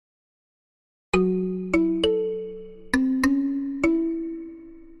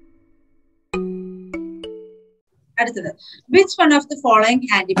അടുത്തത് which one of the following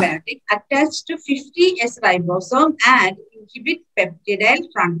antibiotic attached to 50S ribosome and inhibit peptidyl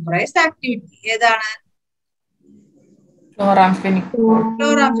transferase activity? ഏതാണ്? Chloramphenicol.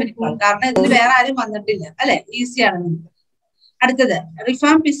 കാരണം ഇതിൽ വേറെ ആരും വന്നിട്ടില്ല അല്ലെ, ഈസിയാണ് നിങ്ങൾക്ക്. അടുത്തത്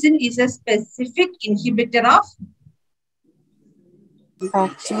rifampicin is a specific inhibitor of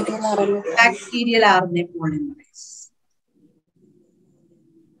bacterial RNA polymerase.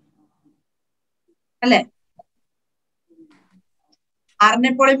 അല്ലെ,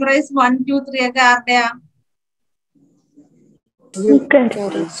 RNA polymerase 1, 2, 3 ഒക്കെ ആരുടെയാ?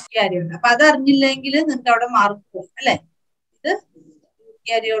 അപ്പൊ അത് അറിഞ്ഞില്ലെങ്കിൽ നിങ്ങൾക്ക് അവിടെ മാർക്ക് പോകും അല്ലെ. ഇത്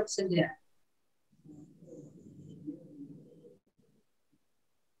യൂക്കാരിയോട്സിന്റെ.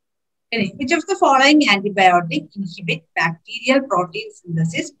 Which of the following antibiotic inhibit bacterial protein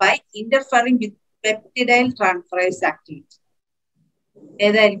synthesis by interfering with peptidyl transferase activity?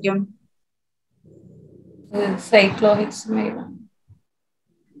 ഏതായിരിക്കും? Cyclohexamide.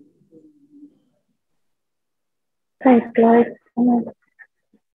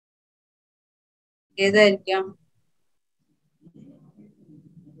 ഏതായിരിക്കാം?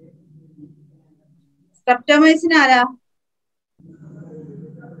 സ്ട്രെപ്റ്റോമൈസിൻ ആരാ?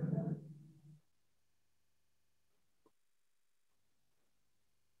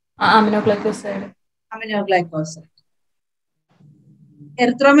 Aminoglycoside. Aminoglycoside.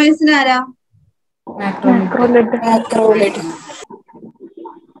 എറിത്രോമൈസിൻ ആരാ?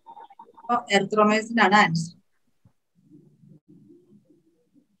 എറിത്രോമൈസിൻ ആണ് ആൻസർ.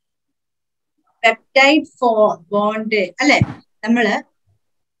 പെപ്റ്റൈഡ് ബോണ്ട് അല്ലെ, നമ്മള്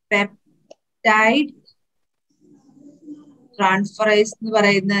പെപ്റ്റൈഡ് ട്രാൻസ്ഫറേസ് എന്ന്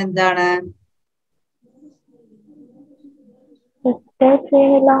പറയുന്നത് എന്താണ്?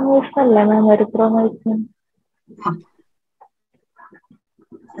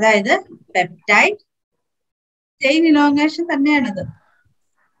 അതായത് പെപ്റ്റൈഡ് ചെയിൻ ഇലോങ്ങേഷൻ തന്നെയാണത്.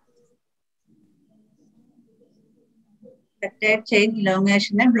 പെപ്റ്റൈഡ് ചെയിൻ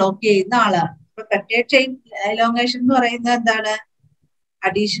ഇലോങ്ങേഷനെ ബ്ലോക്ക് ചെയ്യുന്ന ആളാണ്. അപ്പൊ പെപ്റ്റൈഡ് ചെയിൻ ഇലോങ്ങേഷൻ എന്ന് പറയുന്നത് എന്താണ്?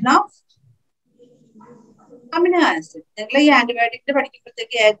 Addition of amino acid. നിങ്ങൾ ഈ ആന്റിബയോട്ടിക്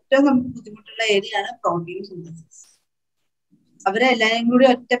പഠിക്കുമ്പോഴത്തേക്ക് ഏറ്റവും നമുക്ക് ബുദ്ധിമുട്ടുള്ള ഏരിയയാണ് പ്രോട്ടീൻ സിന്തസിസ്. അവരെല്ലാരും കൂടി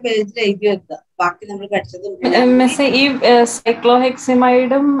ഒറ്റ പേജിൽ എഴുതി വെക്കുക, ബാക്കി നമ്മൾ പഠിച്ചത്. ഈ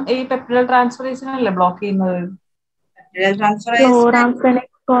സൈക്ലോഹെക്സമൈഡും ഈ പെപ്റ്റിഡൽ ട്രാൻസ്ഫറേസിനല്ലേ ബ്ലോക്ക് ചെയ്യുന്നത്?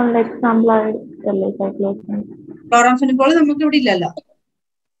 ക്ലോറാംഫെനിക്കോൾ നമുക്ക് ഇവിടെ ഇല്ലല്ലോ.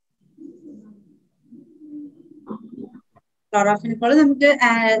 ക്ലോറാംഫെനിക്കോൾ നമുക്ക്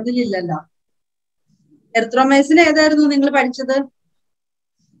ഇതിലില്ലല്ലോ. എറിത്രോമൈസിൻ ഏതായിരുന്നു നിങ്ങൾ പഠിച്ചത്?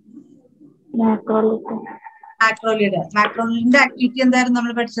 മാക്രോലിഡിന്റെ ആക്ടിവിറ്റി എന്തായിരുന്നു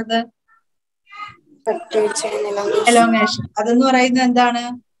നമ്മൾ പഠിച്ചത്? എലോങ്ങേഷൻ. അതെന്ന് പറയുന്നത് എന്താണ്?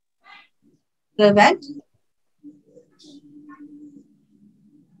 Prevent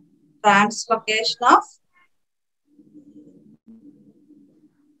translocation of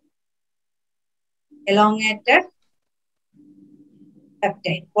elongated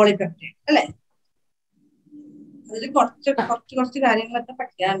peptide, polypeptide അല്ലെ. അതിൽ കുറച്ച് കാര്യങ്ങളൊക്കെ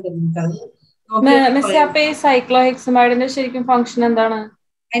പഠിക്കാനുണ്ട് നമുക്ക്. സൈക്ലോഹെക്സമൈഡിന്റെ ശരിക്കും ഫംഗ്ഷൻ എന്താണ്?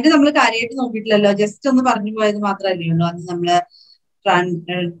 അതിന്റെ നമ്മൾ കാര്യമായിട്ട് നോക്കിയിട്ടില്ലല്ലോ, ജസ്റ്റ് ഒന്ന് പറഞ്ഞു പോയത് മാത്രമല്ലേ ഉള്ളൂ. അത് നമ്മള്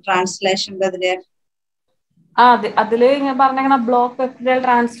ട്രാൻസ്ലേഷന്റെ അതില് ഞാൻ പറഞ്ഞ ബ്ലോക്ക് പെപ്റ്റിഡൽ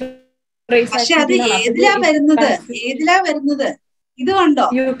ട്രാൻസ്ഫറേസ്. പക്ഷെ അത് ഏതിലാ വരുന്നത്? ഇത് കണ്ടോ?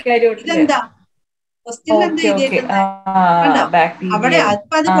 ഇതെന്താ ക്വസ്റ്റ്യൻ എന്താ എഴുതിയേക്കുന്നത്? അവിടെ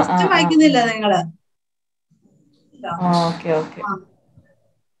അപ്പൊ അത് ക്വസ്റ്റ്യൻ വായിക്കുന്നില്ല നിങ്ങള്.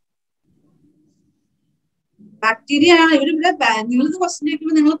 ബാക്ടീരിയ ആണ് ഇവരിവിടെ. നിങ്ങൾ ക്വസ്റ്റ്യൻ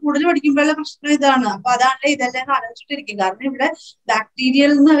ചോദിക്കുമ്പോൾ നിങ്ങൾ കൂടുതൽ പഠിക്കുമ്പോഴുള്ള പ്രശ്നം ഇതാണ്. അപ്പൊ അതാണല്ലേ ഇതെല്ലാം ആലോചിച്ചിട്ടിരിക്കും. കാരണം ഇവിടെ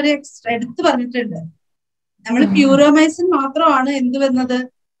ബാക്ടീരിയയിൽ നിന്ന് അവര് എടുത്തു പറഞ്ഞിട്ടുണ്ട്. നമ്മൾ പ്യൂരോമൈസിൻ മാത്രമാണ് എന്ത് വരുന്നത്?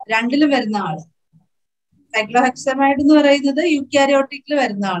 രണ്ടിലും വരുന്ന ആള്. സൈക്ലോഹെക്സമൈഡ് എന്ന് പറയുന്നത് യൂക്കാരിയോട്ടിക്കിൽ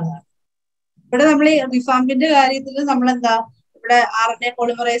വരുന്ന ആളാണ്. ഇവിടെ നമ്മൾ ഈ റിഫാമ്പിന്റെ കാര്യത്തിൽ നമ്മൾ എന്താ ഇവിടെ RNA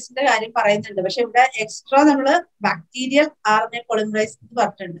പോളിമറൈസിന്റെ കാര്യം പറയുന്നുണ്ട്. പക്ഷെ ഇവിടെ എക്സ്ട്രാ നമ്മള് ബാക്ടീരിയൽ RNA പോളിമറൈസ് എന്ന്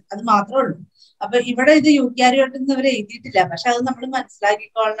പറഞ്ഞിട്ടുണ്ട്. അത് മാത്രമേ ഉള്ളൂ. അപ്പൊ ഇവിടെ ഇത് യൂക്കാരിയോട്ട് എന്ന് ഇവർ എഴുതിയിട്ടില്ല. പക്ഷെ അത് നമ്മൾ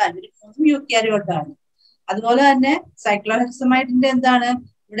മനസ്സിലാക്കിക്കൊള്ളണം. ഇവര് മൂന്നും യൂക്കാരിയോട്ടാണ്. അതുപോലെ തന്നെ സൈക്ലോഹെക്സമൈഡിന്റെ എന്താണ്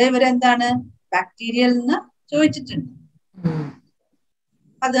ഇവിടെ ഇവരെന്താണ് ബാക്ടീരിയയിൽ നിന്ന് ചോദിച്ചിട്ടുണ്ട്.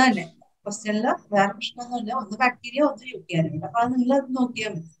 അത് തന്നെ ക്വസ്റ്റ്യനില് വേറെ പ്രശ്നമൊന്നുമില്ല. ഒന്ന് ബാക്ടീരിയ, ഒന്ന് യൂക്കാരിയോട്ട്. അപ്പൊ അത് നിങ്ങൾ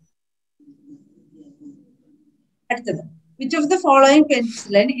നോക്കിയാൽ മതി. അടുത്തത് which of the following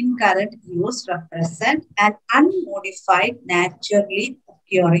penicillin in current use represent an unmodified naturally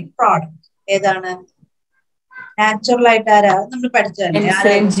occurring product? ഏതാണ് നാച്ചുറൽ ആയിട്ട് ആരാ നമ്മൾ പഠിച്ചതല്ലേ?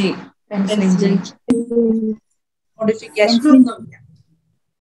 മോഡിഫിക്കേഷൻ ഒന്നുമില്ല.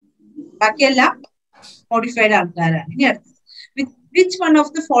 ബാക്കിയെല്ലാം മോഡിഫൈഡ് ആൾക്കാരാണ്. ഇനി അടുത്തത്, which one of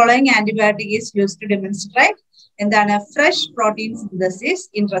the following antibiotic is used to demonstrate എന്താണ് fresh protein synthesis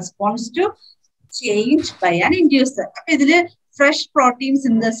in response to change by an inducer. അപ്പൊ ഇതില് ഫ്രഷ് പ്രോട്ടീൻ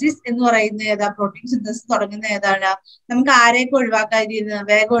സിന്തസിസ് എന്ന് പറയുന്ന ഏതാ? പ്രോട്ടീൻ സിന്തസിസ് തുടങ്ങുന്ന ഏതാണ്? നമുക്ക് ആരെയൊക്കെ ഒഴിവാക്കാതിരുന്നത്?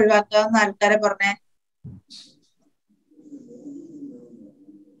 വേഗം ഒഴിവാക്കാവുന്ന ആൾക്കാരെ പറഞ്ഞേ.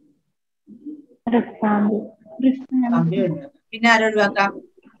 പിന്നെ ആരെ ഒഴിവാക്കാം?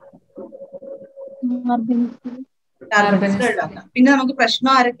 കാർബൺസിൽ ഒഴിവാക്കാം. പിന്നെ നമുക്ക്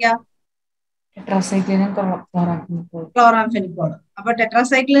പ്രശ്നം ആരൊക്കെയാ? ക്ലോറാംഫെനിക്കോൾ. അപ്പൊ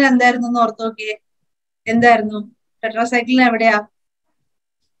ടെട്രാസൈക്ലിൻ എന്തായിരുന്നു എന്ന് ഓർത്ത് നോക്കിയേ. എന്തായിരുന്നു ടെട്രാസൈക്ലിൻ? എവിടെയാ?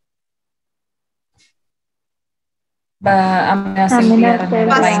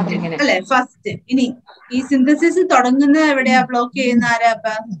 അല്ലെ, ഫസ്റ്റ്. ഇനി ഈ സിന്തസിസ് തുടങ്ങുന്നത് എവിടെയാ? ബ്ലോക്ക് ചെയ്യുന്ന ആരാ?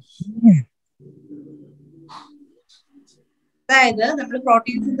 അതായത് നമ്മൾ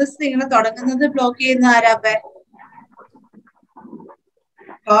പ്രോട്ടീൻ സിന്തസിസ് ഇങ്ങനെ തുടങ്ങുന്നത് ബ്ലോക്ക് ചെയ്യുന്ന ആരാ?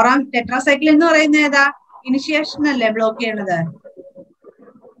 ടെട്രാസൈക്ലിൻ എന്ന് പറയുന്ന ഏതാ? ഇനിഷ്യേഷൻ അല്ലേ ബ്ലോക്ക് ചെയ്യണത്,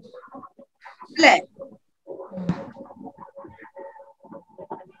 അല്ലേ?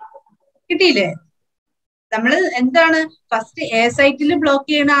 കിട്ടിയില്ലേ? നമ്മള് എന്താണ് ഫസ്റ്റ് എ സൈറ്റിൽ ബ്ലോക്ക്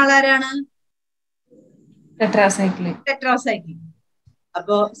ചെയ്യുന്ന ആളാരാണ്? ടെട്രാസൈക്ലിൻ.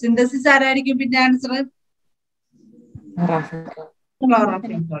 അപ്പോ സിന്തസിസ് ആരായിരിക്കും പിന്നെ ആൻസർ?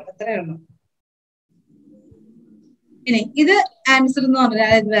 ക്ലോറാംഫെനിക്കോൾ. അത്രേ ഉള്ളൂ. ഇനി ഇത് ആൻസർ എന്ന്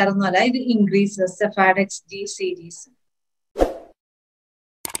പറഞ്ഞാൽ ഇത് വേറെ ഒന്നുമല്ല, ഇത് ഇൻക്രീസസ് സെഫാഡെക്സ് ജി സീരീസ്.